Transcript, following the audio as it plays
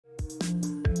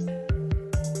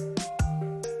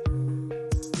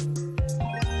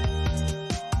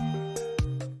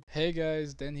Hey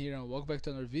guys, Dan here and welcome back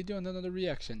to another video and another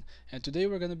reaction. And today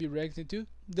we're gonna be reacting to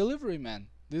Delivery Man.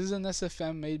 This is an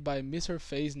SFM made by Mr.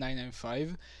 Face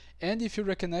 995, and if you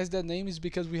recognize that name is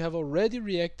because we have already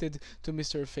reacted to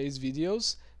Mr. Face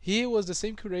videos. He was the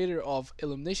same creator of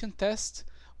Illumination Test,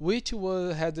 which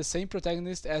had the same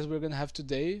protagonist as we're gonna have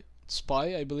today,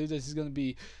 Spy. I believe that he's gonna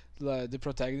be the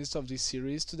protagonist of this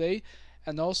series today.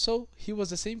 And also, he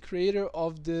was the same creator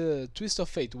of the Twist of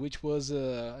Fate, which was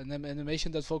an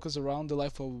animation that focused around the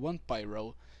life of one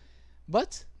pyro.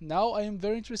 But now I am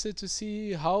very interested to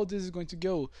see how this is going to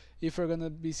go. If we're gonna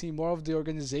be seeing more of the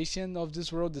organization of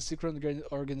this world, the secret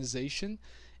organization,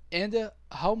 and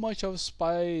how much of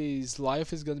Spy's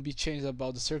life is going to be changed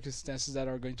about the circumstances that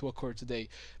are going to occur today.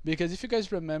 Because if you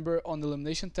guys remember, on the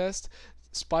Elimination Test,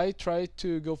 Spy tried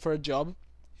to go for a job.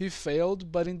 He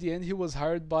failed, but in the end he was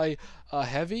hired by a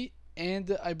Heavy,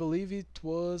 and I believe it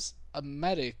was a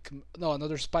medic, no,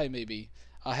 another Spy maybe.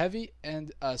 A Heavy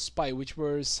and a Spy, which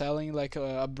were selling like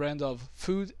a brand of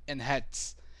food and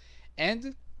hats.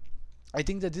 And I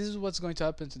think that this is what's going to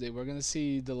happen today. We're going to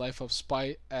see the life of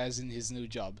Spy as in his new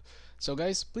job. So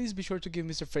guys, please be sure to give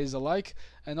Mr. Face a like,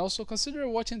 and also consider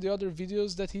watching the other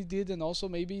videos that he did, and also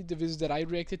maybe the videos that I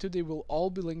reacted to. They will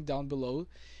all be linked down below.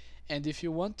 And if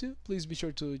you want to, please be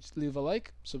sure to leave a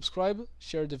like, subscribe,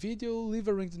 share the video,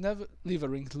 click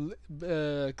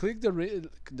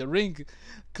the ring,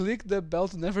 click the bell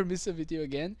to never miss a video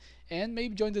again, and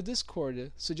maybe join the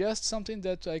Discord. Suggest something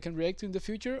that I can react to in the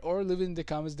future, or leave it in the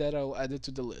comments that I'll add it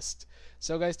to the list.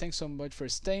 So guys, thanks so much for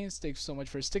staying, thanks so much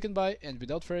for sticking by, and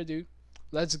without further ado,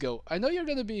 let's go. I know you're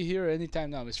gonna be here anytime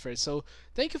now, Mr. Face, so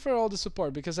thank you for all the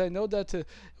support, because I know that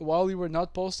while you were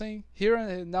not posting, here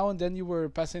and now and then you were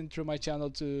passing through my channel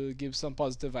to give some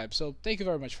positive vibes, so thank you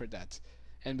very much for that.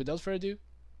 And without further ado,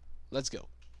 let's go.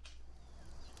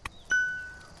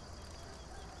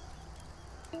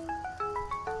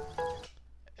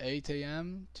 (8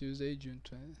 AM, Tuesday, June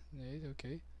 28th,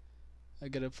 okay. I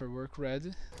get up for work,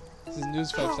 red. This is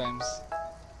news 5 times.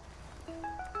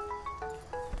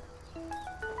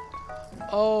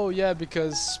 Oh yeah,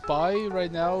 because Spy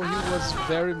right now, he was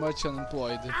very much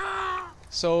unemployed.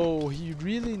 So he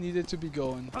really needed to be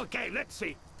going. Okay, let's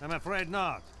see. I'm afraid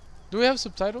not. Do we have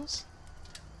subtitles?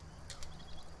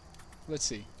 Let's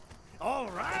see.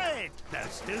 Alright,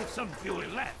 there's still some fuel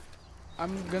left.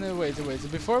 I'm gonna wait.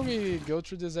 Before we go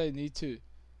through this, I need to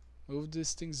move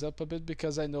these things up a bit,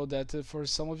 because I know that for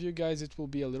some of you guys it will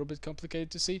be a little bit complicated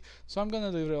to see. So I'm gonna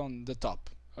leave it on the top.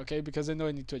 Okay, because I know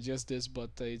I need to adjust this, but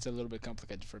it's a little bit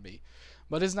complicated for me.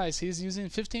 But it's nice. He's using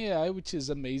 15 AI, which is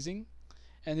amazing,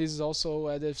 and he's also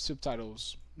added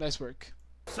subtitles. Nice work.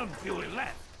 Some fuel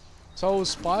left. So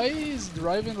Spy is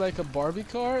driving like a Barbie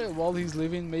car while he's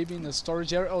living maybe in a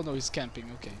storage area. Oh no, he's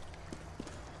camping. Okay.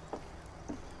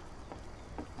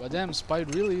 But damn, Spy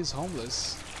really is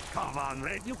homeless. Come on,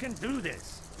 Red, you can do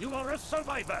this. You are a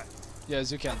survivor. Yes,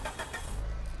 you can.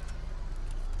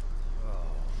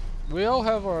 We all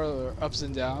have our ups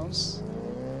and downs,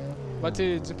 but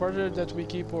it's important that we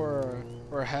keep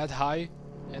our head high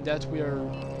and that we are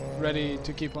ready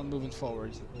to keep on moving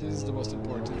forward. This is the most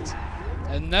important.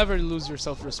 And never lose your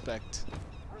self-respect.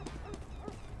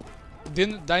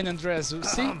 Dine and dress,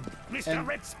 see? Mr. And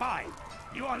Red Spy,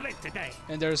 you are late today.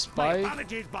 And there's Spy. My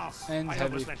apologies, boss. And I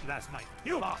Heavy. overslept last night.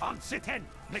 You are on sit in.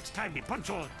 Next time be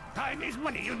punctual. Time is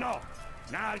money, you know.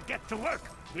 Now get to work.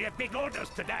 We have big orders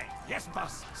today. Yes,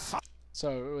 boss.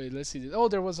 So wait, let's see this. Oh,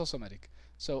 there was also medic.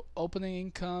 So opening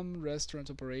income, restaurant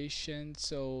operation.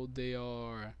 So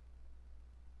their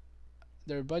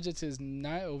budget is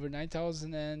over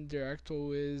 9,000, and their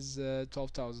actual is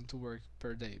 12,000 to work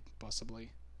per day,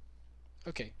 possibly.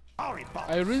 Okay. Sorry, boss.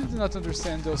 I really do not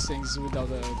understand those things without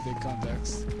a big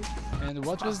context. And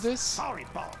what was this? Sorry,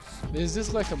 boss. Is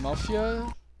this like a mafia?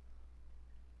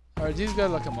 Are these guys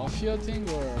like a mafia thing,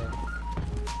 or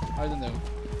I don't know.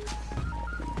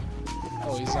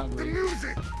 Oh, he's hungry. The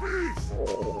music, please.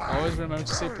 Always remember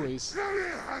to say please.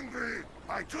 Very hungry.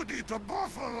 I could eat a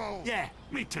buffalo. Yeah,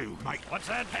 me too, Mike. What's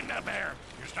that, Penta Bear?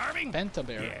 You're starving? Penta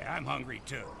Bear. Yeah, I'm hungry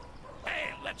too.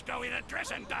 Hey, let's go eat a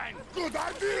dress and dine. Good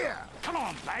idea. Come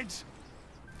on, lads.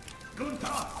 Good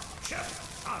talk.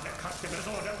 Chef, are the customer's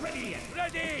order ready?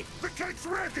 Ready. The cake's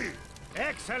ready.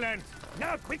 Excellent.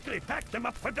 Now quickly pack them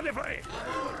up for delivery.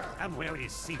 And where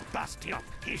is Sebastian?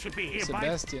 He should be here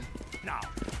Sebastian. by now.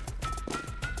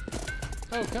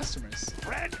 Oh, customers.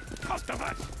 Fred,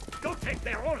 customers, go take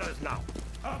their orders now.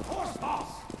 Of course, boss.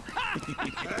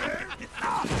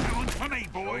 That one's for me,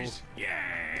 boys. Oh.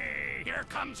 Yay! Here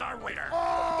comes our waiter.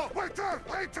 Oh, waiter,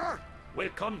 waiter.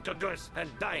 Welcome to Dress and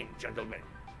Dine, gentlemen.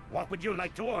 What would you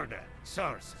like to order,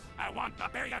 sirs? I want a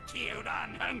burger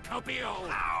Kyodan and Copio.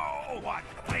 Ow! What,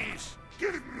 please?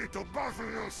 Give me two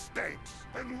buffalo steaks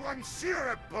and one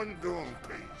syrup pandoon,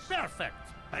 please. Perfect.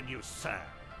 And you, sir?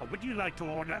 What would you like to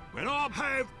order? Well, I'll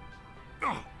have...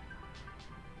 Oh.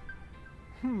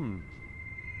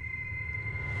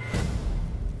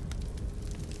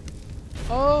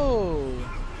 Oh,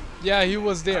 yeah, he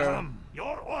was there.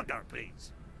 Your order,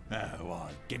 please.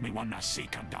 Give me one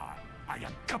Sikandar. I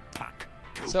am Gimp.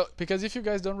 So, because if you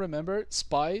guys don't remember,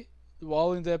 Spy,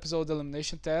 while in the episode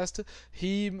Elimination Test,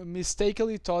 he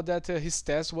mistakenly thought that his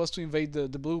test was to invade the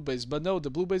blue base. But no, the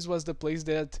blue base was the place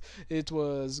that it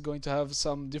was going to have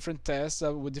some different tests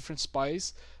with different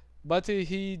spies. But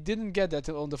he didn't get that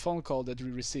on the phone call that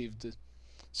we received.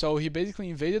 So he basically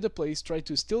invaded the place, tried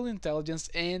to steal intelligence,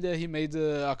 and he made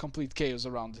a complete chaos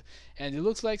around. And it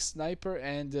looks like Sniper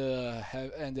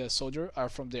and Soldier are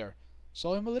from there.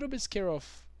 So I'm a little bit scared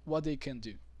of what they can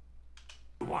do.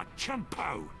 One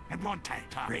Chumpo and one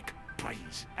Tarik,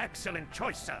 please. Excellent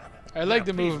choice, sir. I like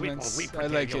the Please, movements. we I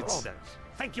like your it. orders.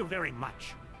 Thank you very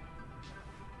much.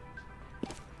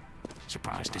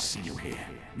 Surprised to see you here,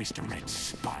 Mr. Red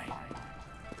Spy.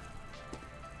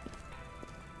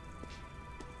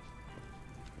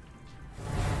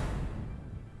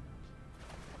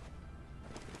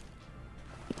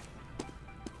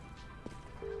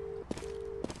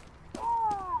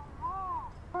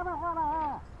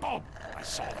 Oh, I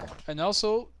saw him. And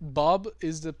also, Bob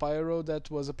is the pyro that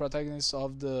was a protagonist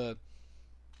of the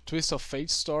Twist of Fate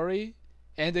story.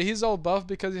 And he's all buff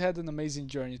because he had an amazing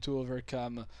journey to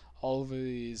overcome all of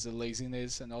his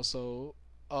laziness and also,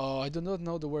 I do not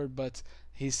know the word, but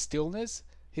his stillness.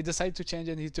 He decided to change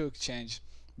and he took change.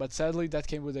 But sadly, that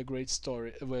came with a great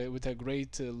story, with a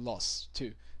great loss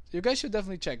too. You guys should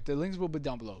definitely check. The links will be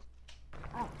down below.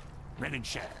 Red and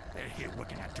Chef, they're here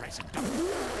working at dressing.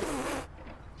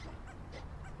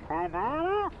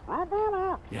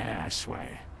 Yeah, I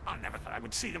swear. I never thought I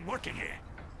would see them working here.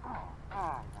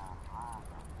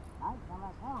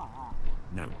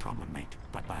 No problem, mate.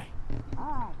 Bye-bye.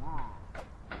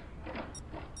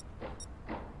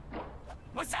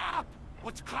 What's up?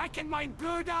 What's cracking, my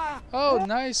Buddha? Oh,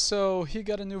 nice. So he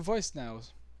got a new voice now.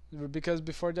 Because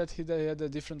before that he had a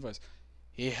different voice.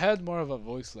 He had more of a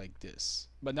voice like this.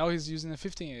 But now he's using a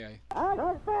 15 AI.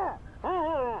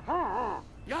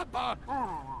 Yeah, Bob.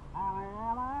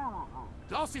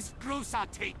 Los is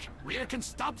großartig. We can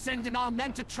stop sending our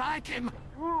men to track him.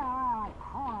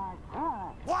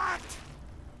 What?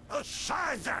 A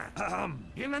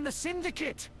Scheiße! Him and the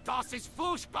syndicate. Das ist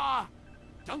furchtbar.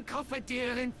 Don't go for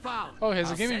dear info. Oh, he has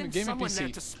a I'll gaming send someone there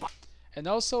PC. to spot. And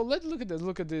also, let's look at this.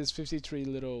 Look at this 53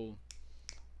 little.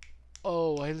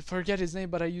 Oh, I forget his name,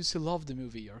 but I used to love the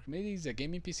movie. Or maybe it's a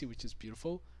gaming PC, which is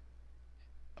beautiful.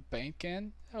 A paint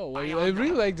can. Oh, I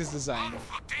really like this design.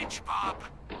 Footage, Bob.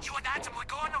 You and Adam will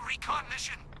go on a recon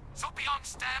mission, so be on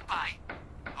standby.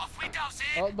 Off we does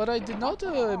in. But I did not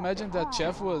imagine that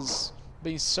Chef was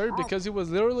being served because he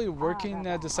was literally working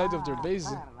at the side of their base.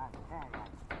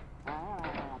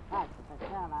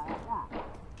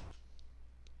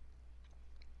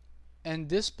 And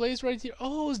this place right here,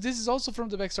 oh, this is also from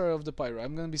the backstory of the pyro.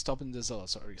 I'm gonna be stopping this a lot.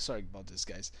 Sorry about this,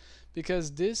 guys,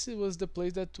 because this was the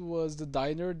place that was the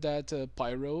diner that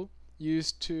Pyro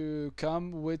used to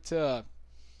come with. I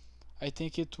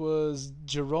think it was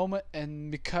Jerome and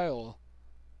Mikhail.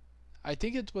 I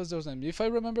think it was those names. If I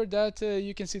remember that,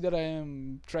 you can see that I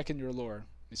am tracking your lore,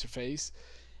 Mr. Face.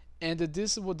 And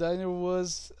this diner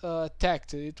was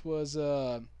attacked. It was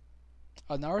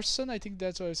an arson, I think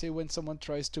that's what I say when someone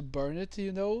tries to burn it,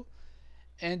 you know.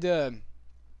 And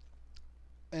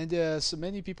so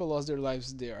many people lost their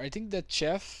lives there. I think that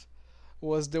Chef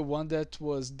was the one that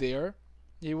was there.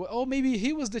 Oh, maybe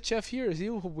he was the chef here. He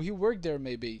worked there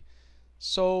maybe.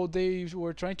 So they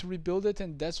were trying to rebuild it,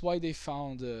 and that's why they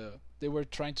found. They were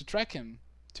trying to track him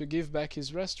to give back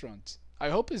his restaurant. I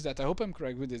hope is that. I hope I'm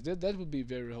correct with this. That would be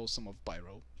very wholesome of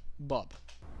Pyro. Bob.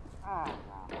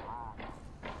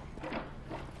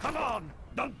 Come on!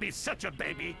 Don't be such a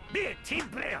baby! Be a team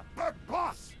player! But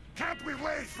boss, can't we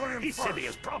wait for him He first? said he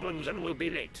has problems and will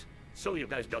be late. So you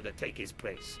guys gotta take his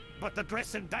place. But the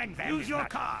dress and dine van Use is your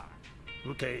not... car.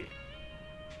 Okay.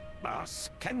 Boss,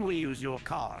 can we use your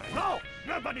car? No!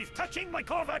 Nobody's touching my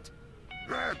Corvette!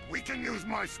 Red, we can use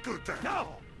my scooter. No!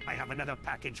 I have another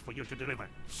package for you to deliver,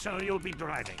 so you'll be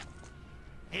driving.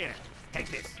 Here,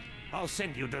 take this. I'll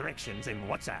send you directions in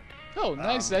WhatsApp. Oh,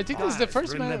 nice. I think this is the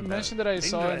first mention that I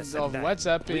saw of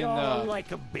WhatsApp we all in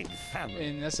like a big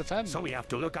family. SFM. So we have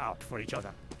to look out for each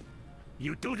other.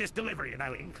 You do this delivery and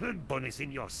I'll include bonus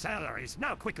in your salaries.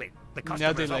 Now quickly, the Now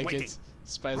customers they are like waiting. it.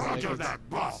 Spy like Roger it. that,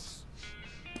 boss.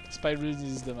 Spy really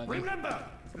needs the money. Remember,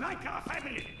 like our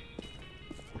family.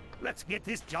 Let's get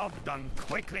this job done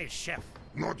quickly, chef.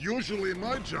 Not usually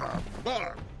my job,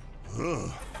 but...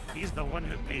 He's the one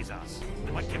who pays us.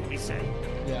 What can we say?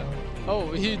 Yeah.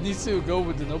 Oh, he needs to go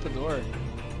with an open door.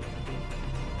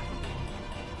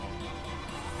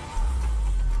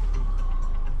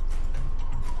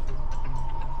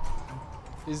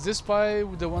 Is this spy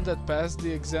the one that passed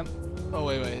the exam? Oh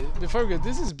wait. Before we go,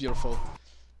 this is beautiful.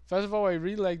 First of all, I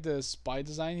really like the spy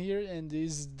design here, and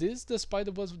is this the spy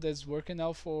that's working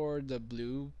now for the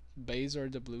blue base or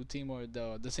the blue team or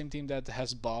the same team that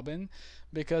has Bob in?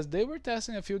 Because they were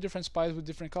testing a few different spies with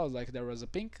different colors, like there was a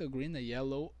pink, a green, a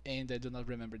yellow, and I do not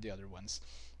remember the other ones.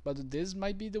 But this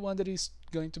might be the one that is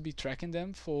going to be tracking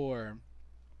them for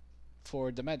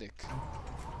the medic.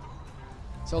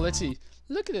 So let's see.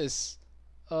 Look at this.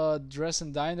 Dress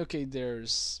and dine. Okay,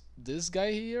 there's this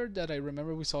guy here that I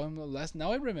remember we saw him last.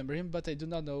 Now I remember him, but I do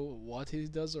not know what he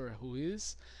does or who he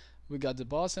is. We got the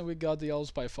boss and we got the old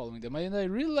spy following them. And I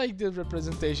really like the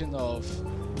representation of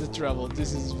the travel.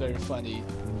 This is very funny.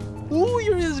 Ooh,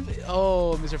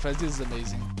 oh, Mr. Fast, this is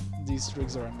amazing. These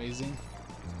rigs are amazing.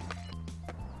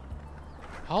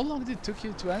 How long did it took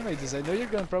you to animate this? I know you're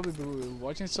gonna probably be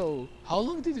watching. So how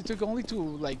long did it took only to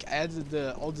like add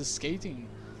all the skating?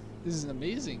 This is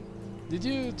amazing. Did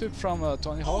you took from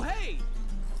Tony Hawk? Oh, hey!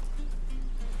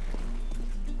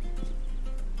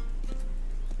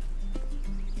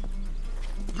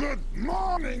 Good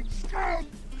morning, Scout!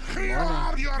 Here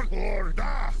are your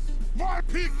orders! My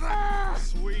pizza!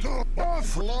 Sweet. To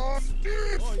Buffalo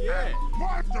Steve! Oh, yeah.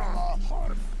 What the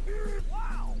horse!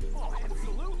 Wow! Oh,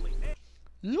 absolutely!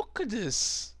 Look at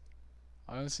this!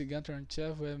 I don't see Gunter and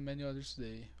Chef. We have many others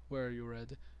today. Where are you,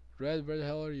 Red? Red, where the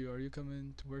hell are you? Are you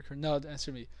coming to work or not?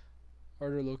 Answer me.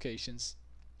 Order locations.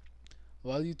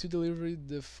 While you two deliver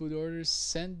the food orders,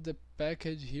 send the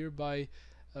package here by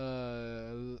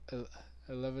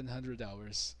 1100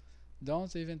 hours.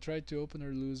 Don't even try to open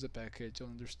or lose the package.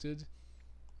 Understood?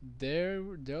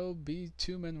 There'll be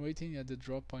 2 men waiting at the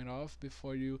drop point off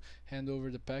before you hand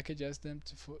over the package. Ask them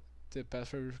to pass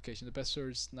verification. The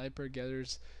password sniper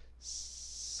gathers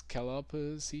scallop,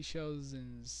 seashells,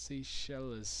 and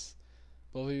Seychelles.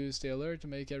 Both of you stay alert to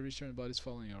make every sure nobody's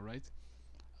following you, alright?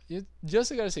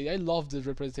 Just I gotta say, I love this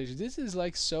representation. This is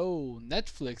like so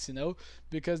Netflix, you know?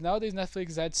 Because nowadays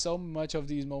Netflix had so much of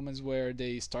these moments where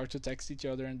they start to text each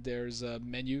other and there's a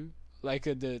menu, like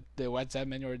the WhatsApp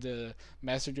menu or the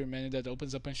messenger menu that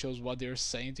opens up and shows what they're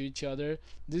saying to each other.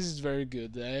 This is very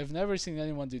good. I have never seen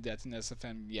anyone do that in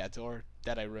SFM yet, or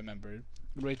that I remember.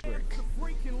 Great work.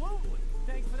 Freaking lovely!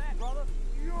 Thanks for that, brother.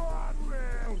 You are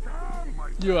welcome, my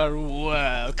You are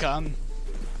welcome.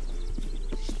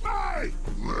 spy!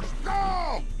 Let's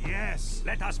go! Yes,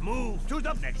 let us move to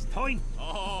the next point.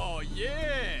 Oh,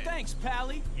 yeah! Thanks,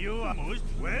 Pally. You are most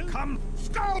welcome.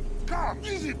 Scout, come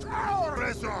visit our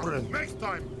resort next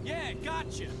time. Yeah,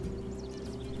 gotcha.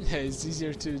 Yeah, it's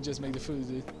easier to just make the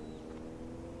food.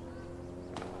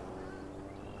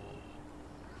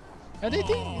 And I think,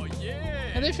 Oh, yeah!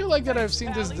 and I feel like that I've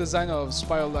seen this design of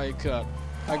Spy, like a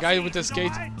guy with a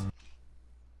skate.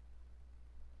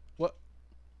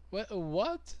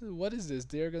 What is this?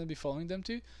 They're gonna be following them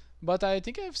too? But I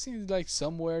think I've seen like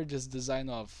somewhere this design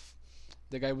of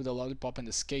the guy with the lollipop and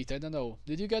the skate. I don't know.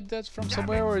 Did you get that from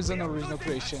somewhere or is it an original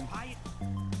creation?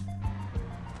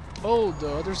 Oh, the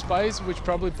other spies, which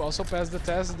probably also passed the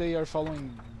test, they are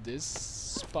following this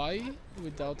spy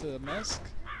without a mask.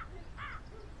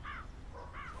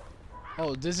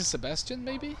 Oh, this is Sebastian,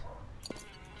 maybe?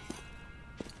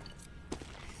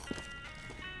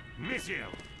 Monsieur,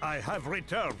 I have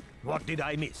returned. What did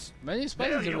I miss? Many spies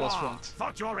There in the you are. restaurant.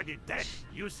 Thought you already dead.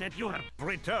 You said you have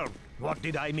returned. What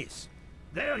did I miss?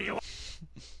 There you are.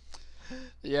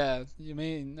 Yeah, you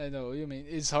mean, I know, you mean,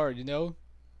 it's hard, you know?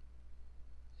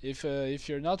 If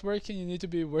you're not working, you need to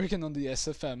be working on the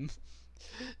SFM.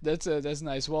 That's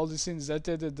nice. While the scene is that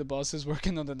the boss is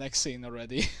working on the next scene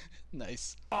already.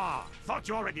 Nice. Ah, thought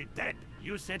you already dead.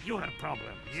 You said you had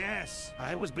problems. Yes,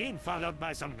 I was being followed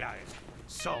by some guys.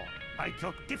 So, I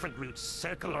took different routes,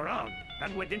 circle around,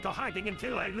 and went into hiding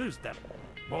until I lose them.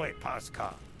 Boy,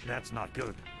 Pascal, that's not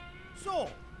good. So,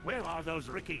 where are those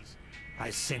rickies? I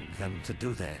sent them to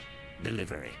do their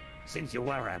delivery, since you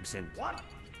were absent. What?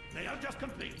 They are just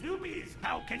complete newbies.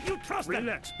 How can you trust them?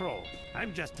 Relax, bro.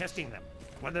 I'm just testing them,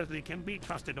 whether they can be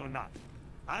trusted or not.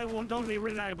 I want only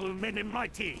reliable men in my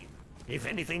team. If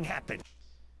anything happens.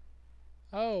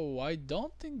 Oh, I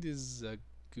don't think this is a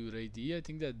good idea. I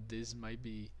think that this might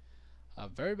be a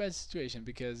very bad situation,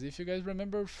 because if you guys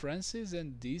remember Francis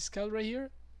and this scout right here,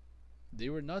 they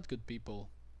were not good people.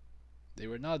 They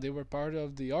were not. They were part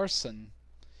of the arson.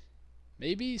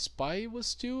 Maybe Spy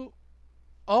was too.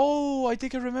 Oh, I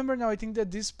think I remember now. I think that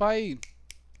this Spy,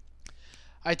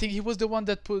 I think he was the one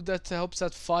that helps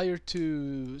set fire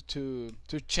to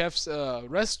Chef's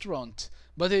restaurant,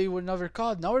 but they were never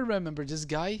caught. Now I remember this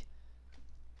guy.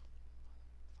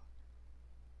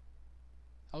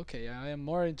 Okay, I am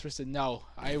more interested now.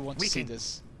 I want to see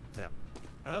this.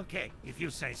 Okay, if you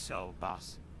say so,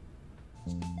 boss.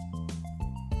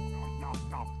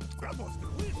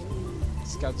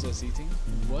 Scout just eating.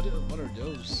 What are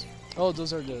those? Oh,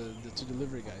 those are the two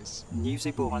delivery guys. Ni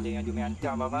saya pun orang yang dia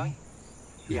hantar mamai.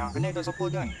 Yang kena dah siapa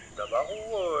dah? Tak baru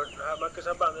kot. Hak bakal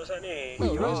sabang dah ni.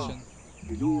 Oh, Russian.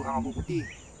 Dulu hang rambut putih.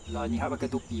 Lah ni hak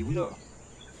pakai topi pula.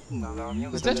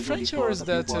 Is that French or is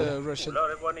that Russian? Pula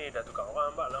mereka ni dah tukar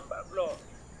orang lambat pula.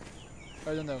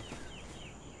 I don't know.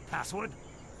 Password?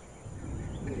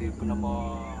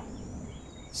 Bernama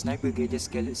Sniper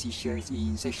Gauges Galaxy Shares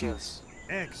in Seychelles.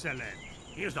 Excellent.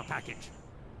 Here's the package.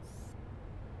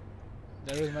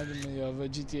 That reminded me of a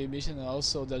GTA mission and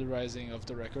also Dead Rising of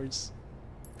the records.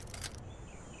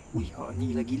 Wih, hak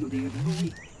ni lagi look dari dulu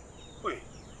ni. Wih,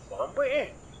 orang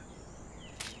baik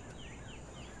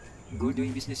Good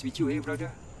doing business with you, brother.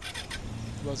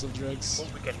 Lots of drugs. Hope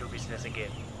we can do business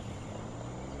again.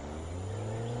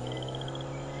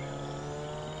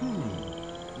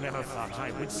 Never thought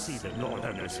I would see the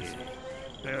Northerners here.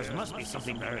 There must be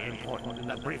something very important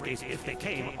in that briefcase if they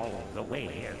came all the way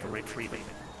here to retrieve it.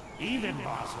 Even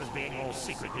Boss was being all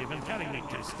secretive and telling me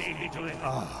to stay vigilant.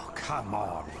 Oh, come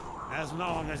on. As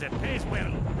long as it pays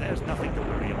well, there's nothing to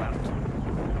worry about.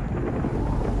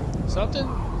 Something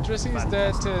interesting is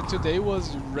that today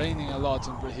was raining a lot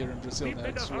here in Brazil. We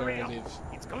better That's where hurry I up. live.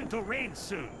 It's going to rain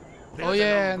soon. Oh There's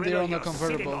yeah, an and they're umbrella on a you're sitting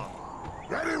convertible. on.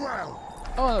 Very well.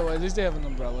 Oh no, at least they have an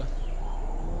umbrella.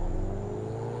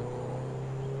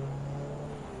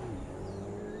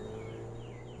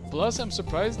 Plus, I'm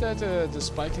surprised that the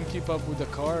Spy can keep up with the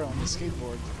car on the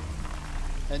skateboard.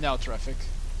 And now traffic.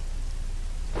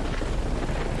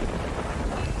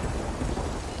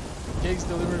 Cakes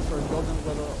delivered for Golden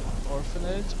Little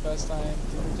Orphanage, pastime,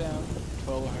 dinner town,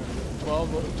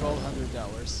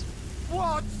 $1,200.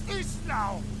 What's this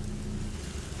now?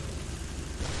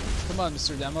 Come on,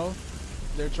 Mr. Demo.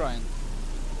 They're trying.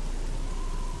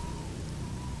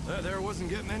 That there wasn't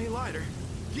getting any lighter.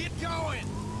 Get going!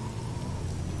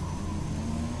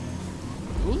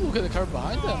 Ooh, look at the car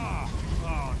behind them.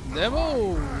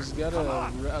 Demo's got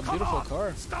a beautiful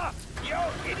car. Stop! You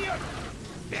idiot!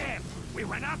 Damn! We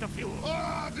ran out of fuel.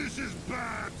 Ah, this is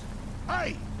bad.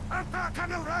 Hey! I'm back on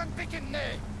the run, picking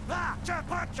me! Ah!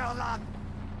 Chapacholan!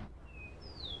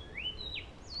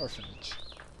 Orphanage.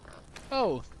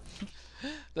 Oh!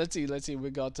 let's see. We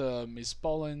got Miss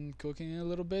Pollen cooking a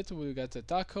little bit. We got a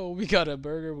taco. We got a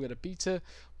burger. We got a pizza.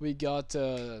 We got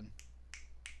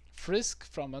Frisk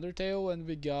from Undertale, and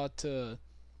we got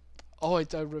oh, I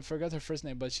forgot her first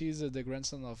name, but she's the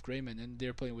grandson of Grayman, and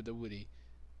they're playing with the Woody.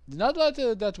 Do not let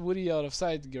that Woody out of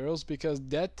sight, girls, because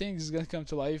that thing is gonna come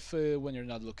to life when you're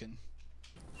not looking.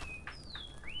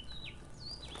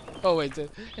 Oh wait,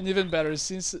 and even better,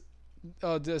 since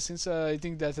I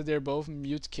think that they're both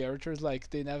mute characters,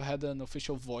 like they never had an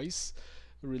official voice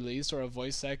released or a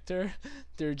voice actor,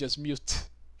 they're just mute.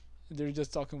 They're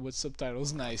just talking with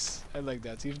subtitles. Nice. I like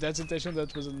that. If that's intention,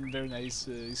 that was a very nice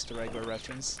Easter egg or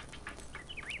reference.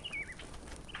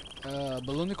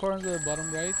 Balloonicorn on the bottom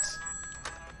right.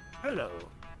 Hello.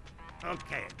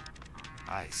 Okay.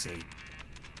 I see.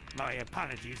 My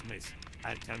apologies, miss.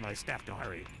 I'll tell my staff to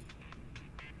hurry.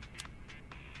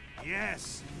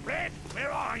 Yes! Red,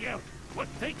 where are you?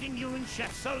 What's taking you and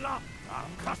Chef so long? Our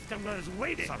customers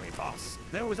waiting. Sorry, boss.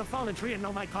 There was a fallen tree and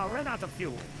now my car ran out of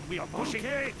fuel. We are pushing.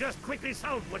 Okay, just quickly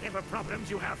solve whatever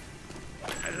problems you have.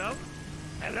 Hello?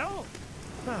 Hello?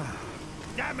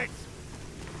 Damn it!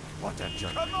 What a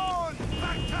jerk. Come on!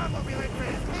 That turbo will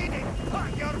his meeting!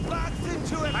 Put your backs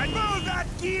into it and move that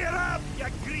gear up, you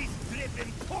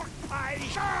grease-dripping pork pie!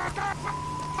 Shut up!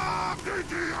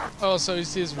 Idiot! Oh, so he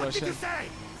sees What did Russian. you say?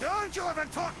 Don't you ever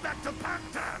talk back to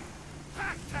Pac-Tan!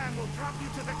 Pac-Tan will drop you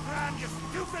to the ground, you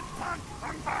stupid punk!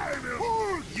 And I will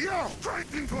pull you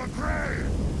straight into a grave.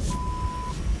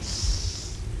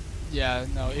 Yeah,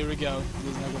 no, here we go.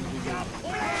 This is not gonna be good.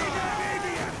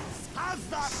 Idiot! How's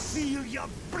that feel, you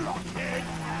blockhead?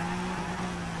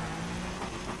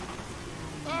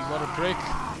 What a prick.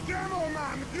 Demo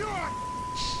man, you are...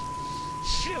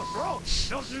 Chill, bro!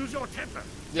 Don't lose your temper!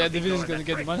 Yeah, the Just video's ignore gonna that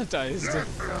get prick. monetized.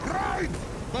 Right!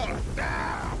 But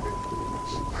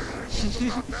careful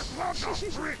about that lump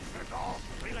of brick and all.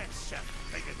 Relax, Chef.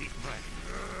 Take a deep breath.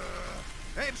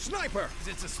 Hey, sniper!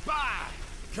 It's a spy!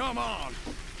 Come on!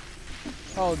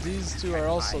 Oh, these two are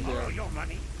also I borrow there. your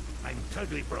money. I'm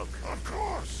totally broke. Of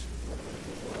course.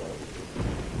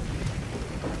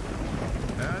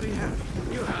 Howdy,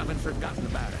 howdy. You haven't forgotten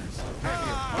about us.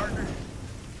 Partner.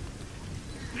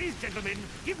 Please, gentlemen,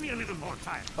 give me a little more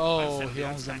time. Oh, I'll settle he the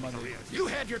owns the outstanding money. arrears. You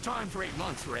had your time for 8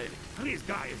 months, Red. Please,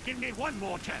 guys, give me one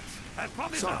more chance. I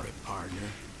promise. Sorry, partner.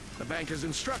 The bank has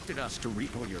instructed us to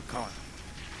repo your car.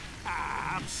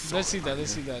 I'm sorry. Let's see that,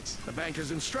 let's see that. The bank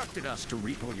has instructed us to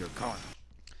repo your car.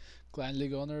 Clan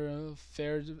League owner,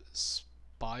 Fair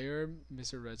Spire,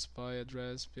 Mr. Red Spy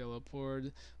address, PL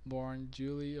Upward, born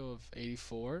Julie of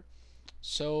 84.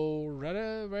 So right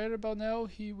about now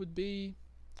he would be,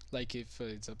 like if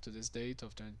it's up to this date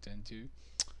of 2022,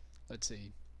 let's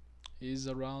see, he's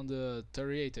around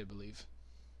 38 I believe.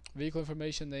 Vehicle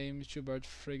information, name Schubert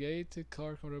Frigate,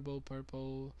 car convertible,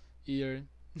 purple, year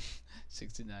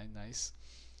 69, nice.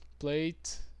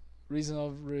 Plate, reason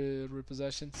of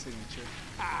repossession, signature.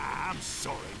 I'm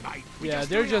sorry, mate. Yeah,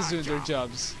 they're just doing their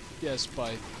jobs. Yeah,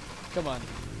 Spy. Come on.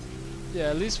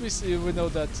 Yeah, at least we know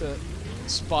that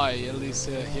Spy, at least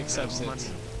he accepts No it. money,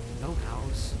 no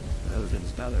house,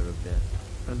 Eldon's dollar of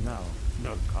death, and now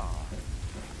no car.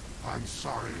 I'm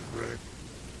sorry, Red.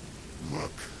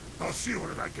 Look, I'll see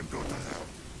what I can do to help.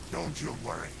 Don't you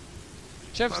worry.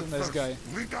 Chef's a But nice first, guy.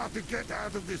 we got to get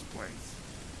out of this place.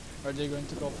 Are they going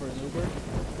to go for an Uber?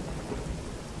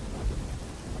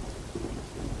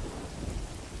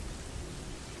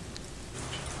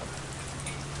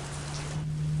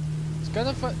 It's kind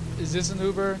of fun. Is this an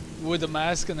Uber? With a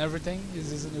mask and everything? Is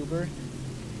this an Uber?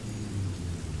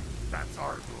 That's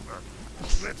our Uber.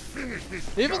 Let's finish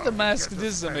this. Even job the and mask, get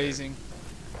this is us paid. amazing.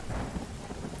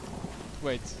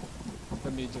 Wait,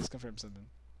 let me just confirm something.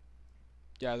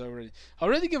 Yeah, I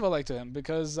already give a like to him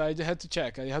because I had to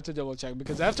check. I had to double check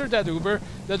because after that Uber,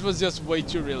 that was just way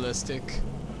too realistic.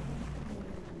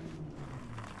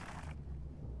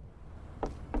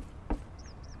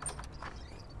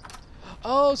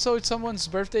 Oh, so it's someone's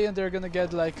birthday and they're gonna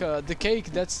get like the cake.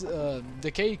 That's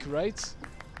the cake, right?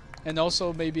 And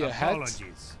also maybe a hat.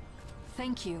 Apologies.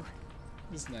 Thank you.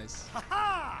 It's nice.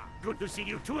 Ha! Good to see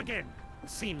you two again.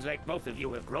 Seems like both of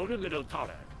you have grown a little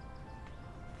taller.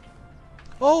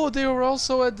 Oh, they were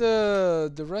also at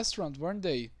the restaurant, weren't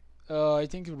they? I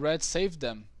think Red saved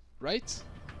them, right?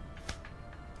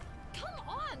 Come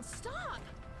on, stop!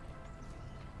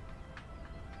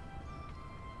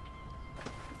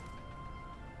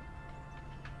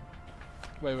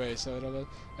 Wait, so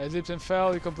I slipped and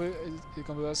fell, he completely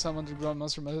some underground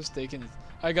monster must have taken it.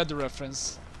 I got the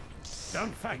reference.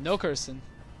 Don't fight. No cursing.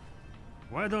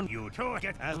 Why don't you two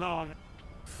get along?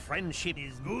 Friendship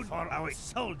is good for our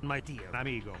soul, my dear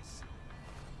amigos.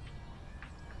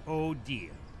 Oh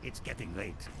dear, it's getting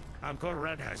late. Uncle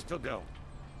Red has to go.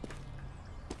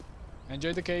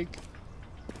 Enjoy the cake.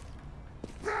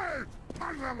 Red!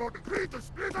 Manuel agreed to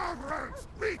split our roads.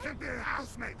 We can be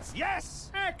housemates.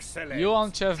 Yes! Excellent! You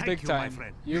own Chef Thank big you, my time.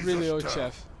 friend. You This really is owe tough.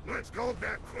 Chef. Let's go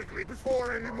back quickly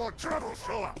before any more trouble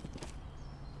show up.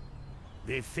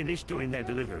 They've finished doing their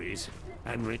deliveries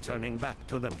and returning back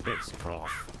to the base,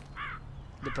 Prof.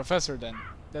 The professor then.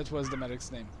 That was the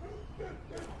medic's name.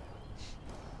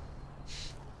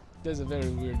 That's a very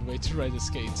weird way to ride a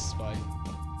skate, Spy.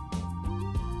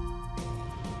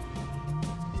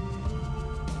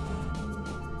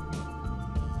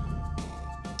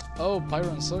 Oh, Pyro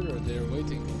and Soldier, they're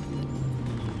waiting.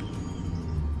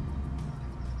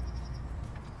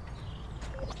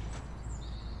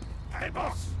 Hey,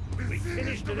 boss! We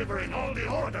finished delivering all the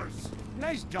orders!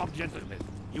 Nice job, gentlemen.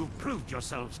 You've proved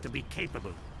yourselves to be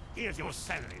capable. Here's your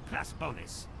salary plus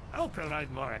bonus. I'll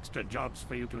provide more extra jobs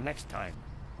for you till next time.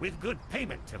 With good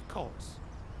payment, of course.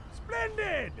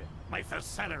 Splendid! My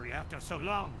first salary after so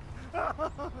long.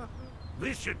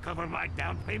 This should cover my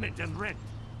down payment and rent.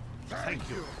 Thank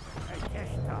you. I guess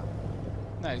not.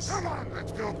 Nice. Come on,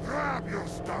 let's go grab your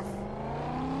stuff.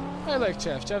 I like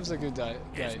Chef. Chef's a good guy.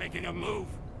 He's making a move.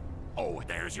 Oh,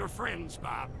 there's your friends,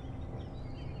 Bob.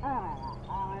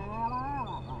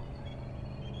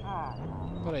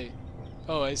 But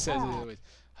I said wait.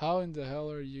 How in the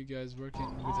hell are you guys working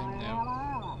with him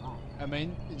now? I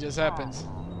mean, it just happened.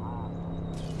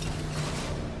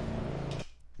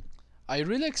 I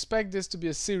really expect this to be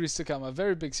a series to come, a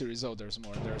very big series. Oh, there's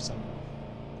more. There's some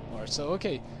more. So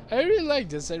okay, I really like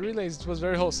this. I realized it was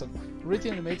very wholesome.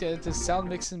 Written, animated, edited, sound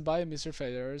mixing by Mr.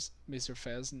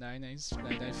 Fez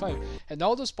 995, and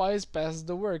all the spies passed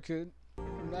the work.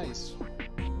 Nice.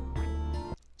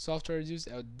 software used: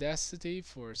 Audacity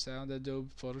for sound,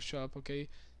 Adobe Photoshop, okay,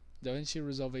 DaVinci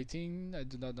Resolve 18, I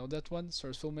do not know that one,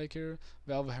 Source Filmmaker,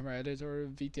 Valve Hammer Editor,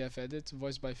 VTF Edit,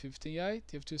 Voiced by 15i,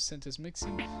 TF2 Synthesis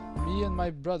Mixing, me and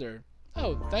my brother.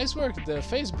 Oh, nice work, the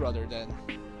Face brother then.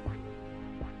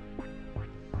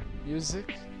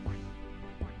 Music.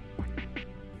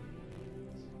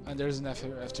 And there's an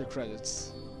after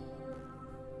credits.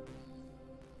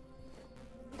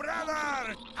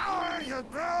 Brother! How are you,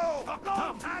 bro?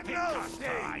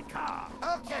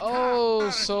 Oh,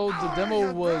 so the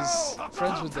demo was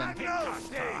friends with them.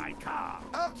 Okay,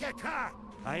 car.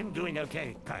 I'm doing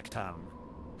okay, Pac-Town.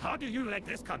 How do you like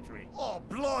this country? Oh,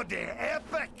 bloody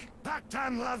epic!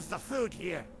 Pac-Town loves the food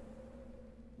here.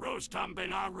 Rostam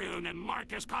Ben Arun and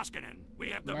Marcus Koskinen. We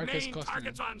have the Marcus main Koskinen.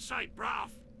 targets on site,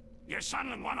 Broth. Your son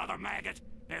and one other maggot.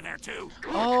 They're there too.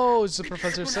 Oh, it's the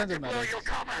Professor Sandematic.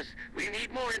 We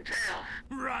need more intel.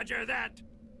 Roger that.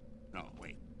 No,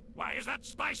 wait. Why is that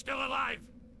spy still alive?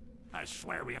 I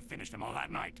swear we have finished him all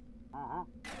that night.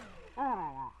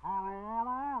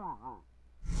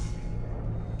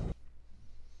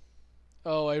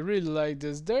 Oh, I really like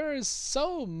this. There is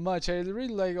so much. I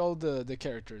really like all the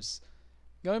characters.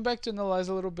 Going back to analyze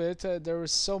a little bit, there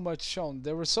was so much shown.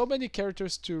 There were so many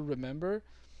characters to remember.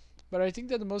 But I think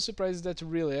that the most surprise is that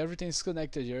really everything is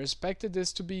connected here. I expected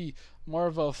this to be more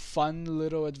of a fun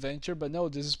little adventure, but no,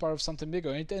 this is part of something bigger.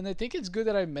 And I think it's good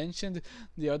that I mentioned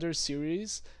the other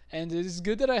series, and it's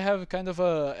good that I have kind of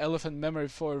a elephant memory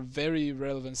for very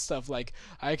relevant stuff. Like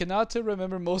I cannot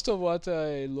remember most of what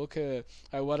I looked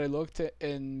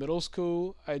in middle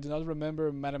school. I do not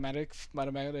remember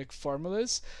mathematic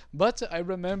formulas, but I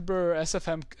remember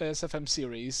SFM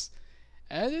series.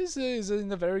 And this is in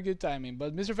a very good timing.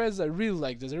 But Mr. Fez, I really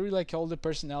like this. I really like all the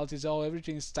personalities,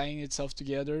 everything's tying itself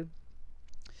together.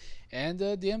 And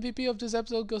the MVP of this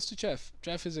episode goes to Chef.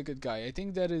 Chef is a good guy. I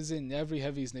think that is in every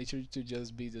heavy's nature to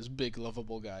just be this big,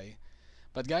 lovable guy.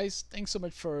 But guys, thanks so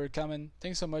much for coming.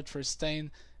 Thanks so much for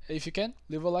staying. If you can,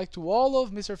 leave a like to all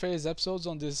of Mr. Fez's episodes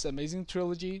on this amazing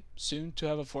trilogy. Soon to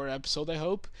have a 4th episode, I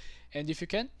hope. And if you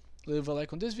can, leave a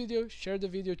like on this video, share the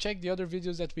video, check the other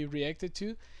videos that we reacted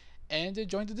to. And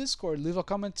join the Discord, leave a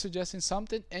comment suggesting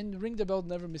something, and ring the bell to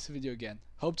never miss a video again.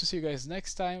 Hope to see you guys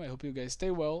next time. I hope you guys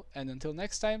stay well, and until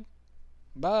next time,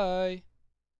 bye!